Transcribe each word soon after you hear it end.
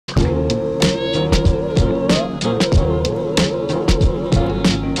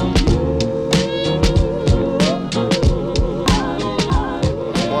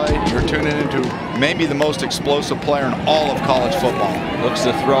maybe the most explosive player in all of college football. Looks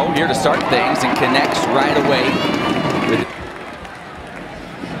to throw here to start things and connects right away with it.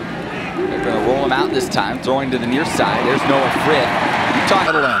 They're going to roll him out this time, throwing to the near side. There's Noah Frith.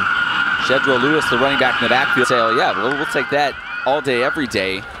 Shedro Lewis, the running back in the backfield. Say, oh yeah, we'll take that all day, every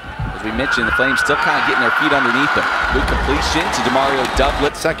day. As we mentioned, the Flames still kind of getting their feet underneath them. Good completion to Demario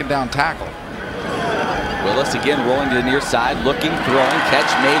Douglas. Second down tackle. Willis again rolling to the near side, looking, throwing,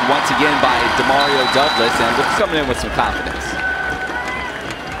 catch made once again by Demario Douglas, and looks coming in with some confidence.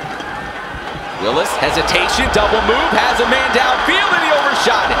 Willis, hesitation, double move, has a man downfield, and he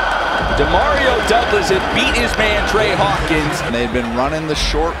overshot it. Demario Douglas had beat his man, Trey Hawkins. And they'd been running the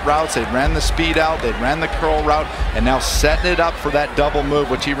short routes, they ran the speed out, they ran the curl route, and now setting it up for that double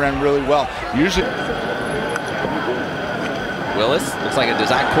move, which he ran really well. Usually, Willis, looks like a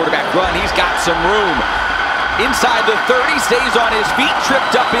design quarterback run. He's got some room. Inside the 30, stays on his feet,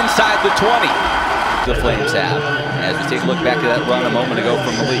 tripped up inside the 20. The Flames have. As we take a look back at that run a moment ago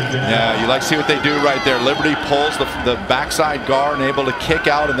from Malik. Yeah, you like to see what they do right there. Liberty pulls the backside guard and able to kick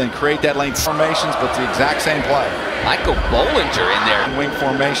out and then create that lane formations, but it's the exact same play. Michael Bollinger in there. Wing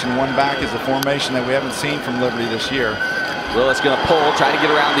formation, one back is a formation that we haven't seen from Liberty this year. Willis going to pull, try to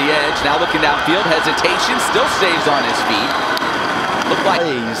get around the edge. Now looking downfield, hesitation, still stays on his feet. Look like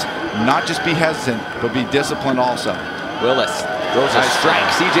plays, not just be hesitant, but be disciplined also. Willis throws a strike.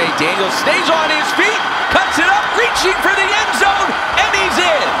 CJ Daniels stays on his feet, cuts it up, reaching for the end zone, and he's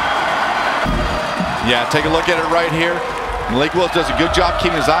in. Yeah, take a look at it right here. Malik Willis does a good job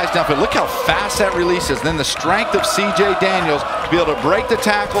keeping his eyes down, but look how fast that release is. Then the strength of CJ Daniels to be able to break the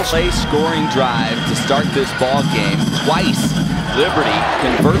tackle. Play scoring drive to start this ball game. Twice, Liberty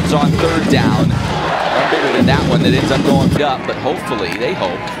converts on third down. One bigger than that one that ends up going up, but hopefully, they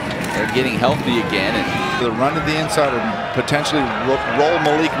hope, they're getting healthy again. And the run to the inside and potentially roll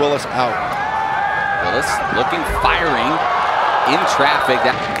Malik Willis out. Willis looking, firing in traffic.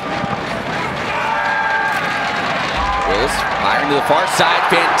 Willis firing to the far side.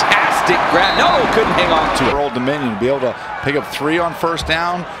 Fantastic grab. No, couldn't hang on to it. Old Dominion to be able to pick up 3 on first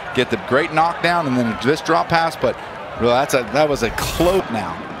down, get the great knockdown, and then this drop pass. But really, that was a close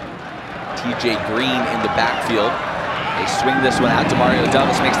now. TJ Green in the backfield. They swing this one out. Demario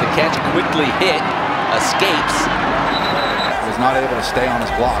Douglas makes the catch, quickly hit, escapes. Was not able to stay on his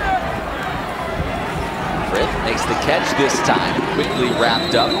block. Frith makes the catch this time, quickly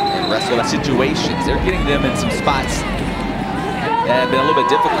wrapped up and wrestled situations. They're getting them in some spots that have been a little bit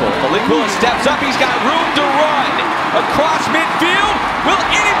difficult. Malik Willis steps up, he's got room to run. Across midfield, will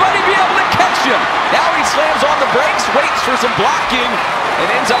anybody be able to catch him? Now he slams on the brakes, waits for some blocking, and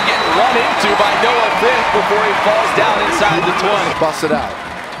ends up getting run into by Noah Frith before he falls down inside the 20. Bust it out.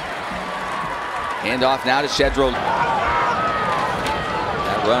 Hand off now to Shedro.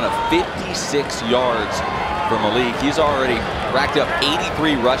 That run of 56 yards for Malik. He's already racked up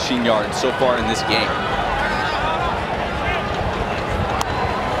 83 rushing yards so far in this game.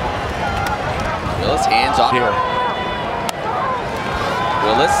 Willis hands off here.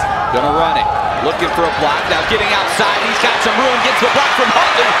 Willis gonna run it. Looking for a block, now getting outside, he's got some room, gets the block from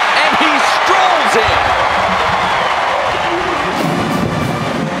Huntley, and he strolls in.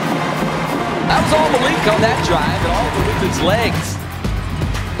 That was all Malik on that drive, and all with his legs.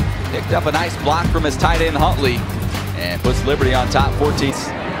 Picked up a nice block from his tight end Huntley, and puts Liberty on top 14. He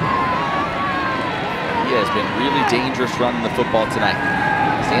has been really dangerous running the football tonight.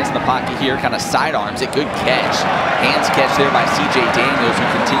 Stands in the pocket here, kind of sidearms it. Good catch. Hands catch there by CJ Daniels, who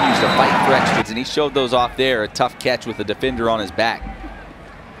continues to fight for extras, and he showed those off there. A tough catch with the defender on his back.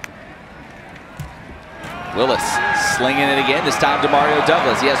 Willis slinging it again, this time Demario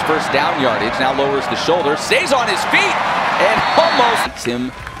Douglas. He has first down yardage, now lowers the shoulder, stays on his feet, and almost makes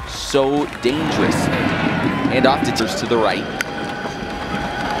him so dangerous. And off to the right.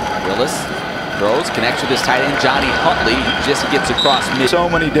 Willis throws, connects with his tight end Johnny Huntley. He just gets across mid. So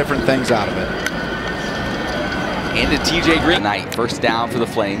many different things out of it. And to TJ Green. Tonight, first down for the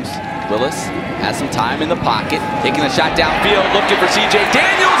Flames. Willis has some time in the pocket, taking a shot downfield, looking for CJ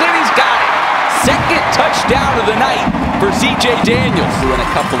Daniels, and he's got it. Second touchdown of the night for CJ Daniels, who in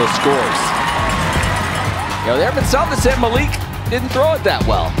a couple of scores. You know, there have been some that said Malik didn't throw it that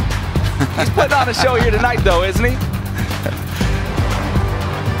well. He's putting on a show here tonight, though, isn't he? In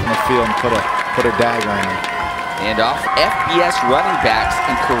the field and put a dagger on him. And off FBS running backs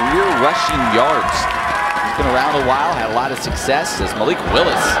and career rushing yards. He's been around a while, had a lot of success as Malik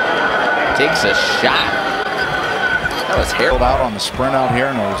Willis takes a shot. That was Harold out on the sprint out here,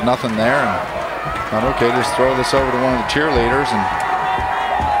 and there was nothing there. And thought, okay, just throw this over to one of the cheerleaders, and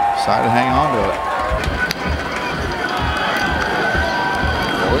decided to hang on to it.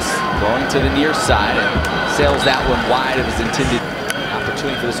 Willis Going to the near side and sails that one wide of his intended.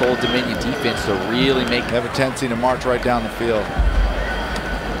 Opportunity for this whole Dominion defense to really make. They have a tendency to march right down the field.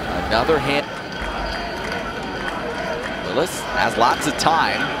 Another hand. Willis has lots of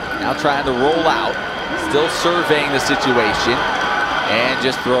time. Now trying to roll out. Still surveying the situation. And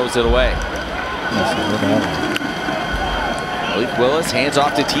just throws it away. Malik Willis hands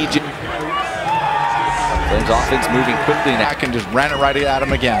off to TJ. Flames offense moving quickly now. And just ran it right at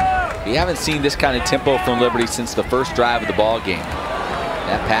him again. We haven't seen this kind of tempo from Liberty since the first drive of the ball game.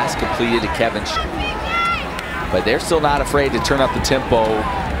 That pass completed to Kevin. But they're still not afraid to turn up the tempo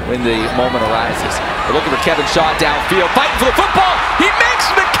when the moment arises. They're looking for Kevin Shaw downfield, fighting for the football. He makes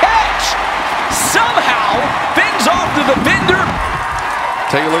the catch. Somehow, things off to the defender.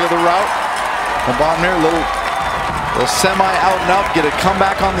 Take a look at the route. From bottom here, little semi out and up, get a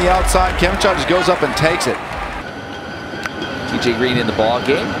comeback on the outside. Kevin Shaw just goes up and takes it. TJ Green in the ball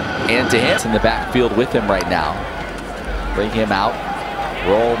game, and to him in the backfield with him right now. Bring him out.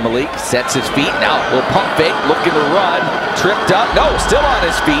 Roll Malik, sets his feet. Now a little pump fake, looking to run. Tripped up, no, still on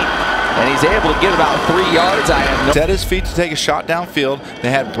his feet. And he's able to get about 3 yards. Set his feet to take a shot downfield. They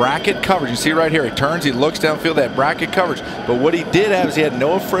had bracket coverage. You see right here, he turns, he looks downfield, they had bracket coverage. But what he did have is he had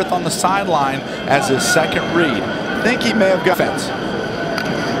Noah Frith on the sideline as his second read. I think he may have got fence.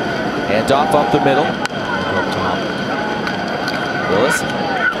 Hand off up the middle. Willis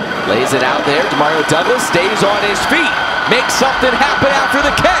lays it out there. Demario Douglas stays on his feet. Makes something happen after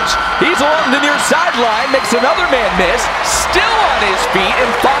the catch. He's along the near sideline, makes another man miss. Still on his feet, and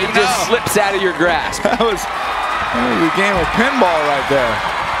finally just slips out of your grasp. That was a game of pinball right there.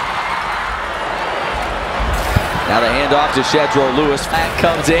 Now the handoff to Shedro Lewis. That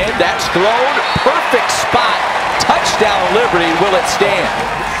comes in, that's thrown. Perfect spot. Touchdown Liberty. Will it stand?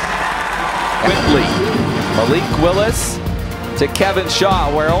 Quickly, Malik Willis to Kevin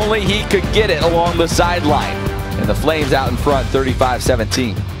Shaw, where only he could get it along the sideline. And the Flames out in front,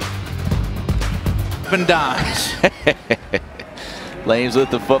 35-17. And dimes. Flames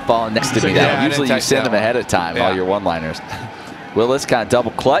with the football next to me. That usually you send them ahead of time, all your one-liners. Willis kind of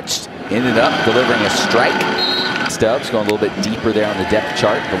double clutched, ended up delivering a strike. Stubbs going a little bit deeper there on the depth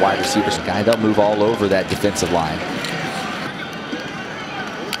chart. The wide receivers, guy, they'll move all over that defensive line.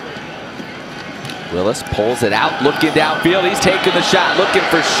 Willis pulls it out, looking downfield. He's taking the shot, looking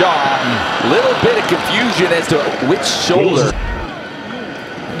for Shaw. Little bit of confusion as to which shoulder.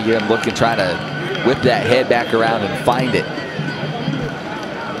 You get him looking, trying to whip that head back around and find it.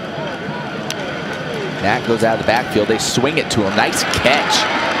 Matt goes out of the backfield. They swing it to him. Nice catch.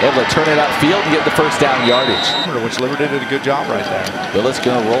 Able to turn it upfield and get the first down yardage. Which Liberty did a good job right there. Willis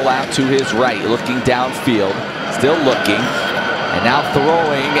going to roll out to his right, looking downfield. Still looking. And now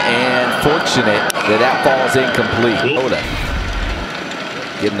throwing, and fortunate that falls incomplete.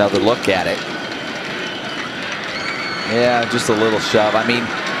 Get another look at it. Yeah, just a little shove. I mean,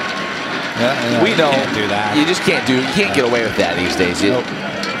 we know you can't do that. You just can't do. You can't get away with that these days. Nope.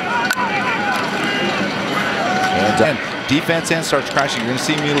 And defense end starts crashing. You're going to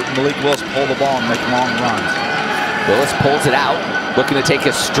see Malik Willis pull the ball and make long runs. Willis pulls it out, looking to take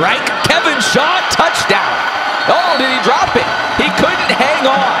a strike. Kevin Shaw, touchdown. Oh, did he drop it? He couldn't hang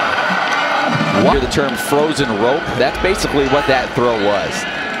on. Hear the term frozen rope? That's basically what that throw was.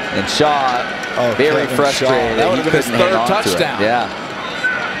 And Shaw, very frustrated. That would have been his third touchdown. Yeah.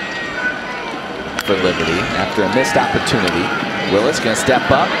 For Liberty, after a missed opportunity, Willis going to step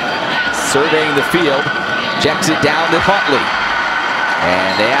up, surveying the field, checks it down to Huntley.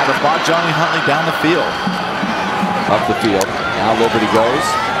 And they have a Johnny Huntley down the field. Up the field. Now Liberty goes.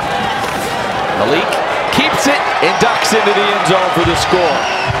 Malik keeps it and ducks into the end zone for the score.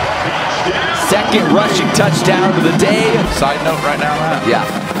 Second rushing touchdown of the day. Side note right now, Matt. Yeah.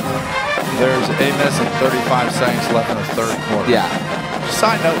 There's a miss and 35 seconds left in the third quarter. Yeah.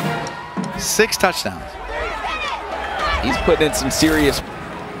 Side note, 6 touchdowns. He's putting in some serious.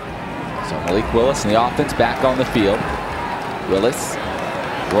 So Malik Willis and the offense back on the field. Willis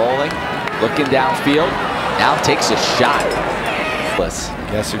rolling, looking downfield. Now takes a shot. Willis.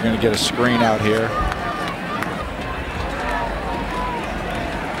 Guess you're going to get a screen out here.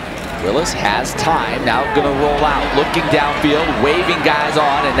 Willis has time, now going to roll out, looking downfield, waving guys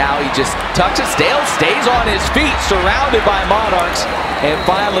on, and now he just tucks it, stays on his feet, surrounded by Monarchs, and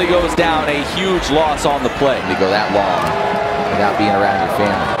finally goes down. A huge loss on the play to go that long without being around your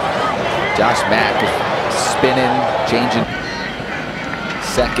family. Josh Mack spinning, changing.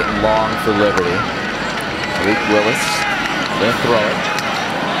 Second and long for Liberty. Malik Willis going to throw it.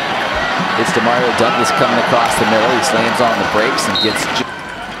 It's Demario Douglas coming across the middle. He slams on the brakes and gets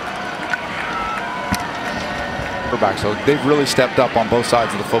quarterback. So they've really stepped up on both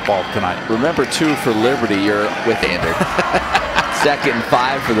sides of the football tonight. Remember, too, for Liberty, you're with Ander. 2nd and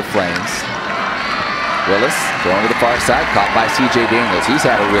 5 for the Flames. Willis throwing to the far side, caught by C.J. Daniels. He's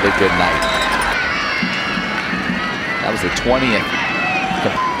had a really good night. That was the 20th.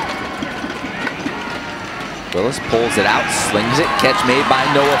 Willis pulls it out, slings it, catch made by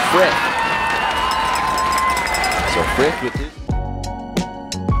Noah Frith. So Frith with his